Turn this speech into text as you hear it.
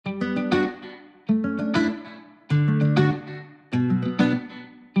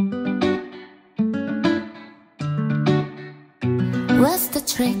What's the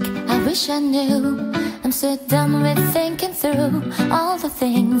trick? I wish I knew. I'm so done with thinking through all the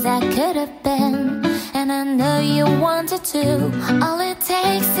things I could have been, and I know you wanted to. All it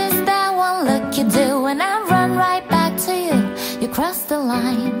takes is that one look you do, and I run right back to you. You cross the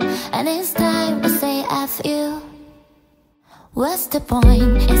line, and it's time to say F you. What's the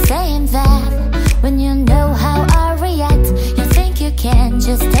point in saying that when you know how I react? You think you can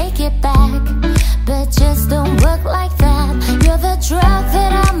just take it back, but just don't work like that. You're the drug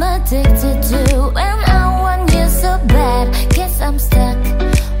that I'm addicted to, and I want you so bad. Guess I'm stuck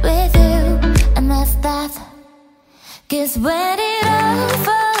with you, and that's that. Guess when it all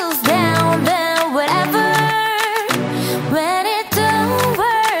falls down, then whatever. When it don't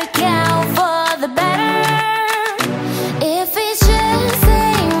work out for the better, if it just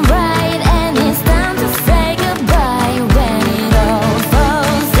ain't right and it's time to say goodbye. When it all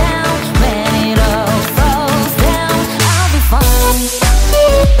falls down, when it all falls down, I'll be fine.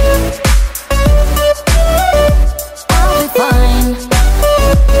 I'll be fine.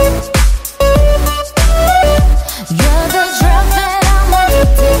 You're the drug that I'm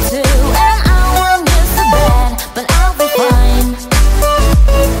addicted to, and I want you so bad, but I'll be fine.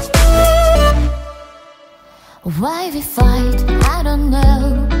 Why we fight, I don't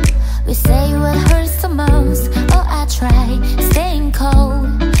know. We say what hurts the most. Oh, I try staying cold,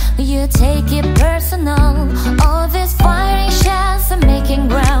 you take it personal. All this firing shots and making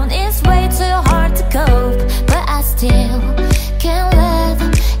ground is way too hard to cope, but I still can't let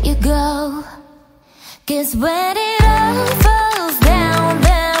you go. Guess when it all falls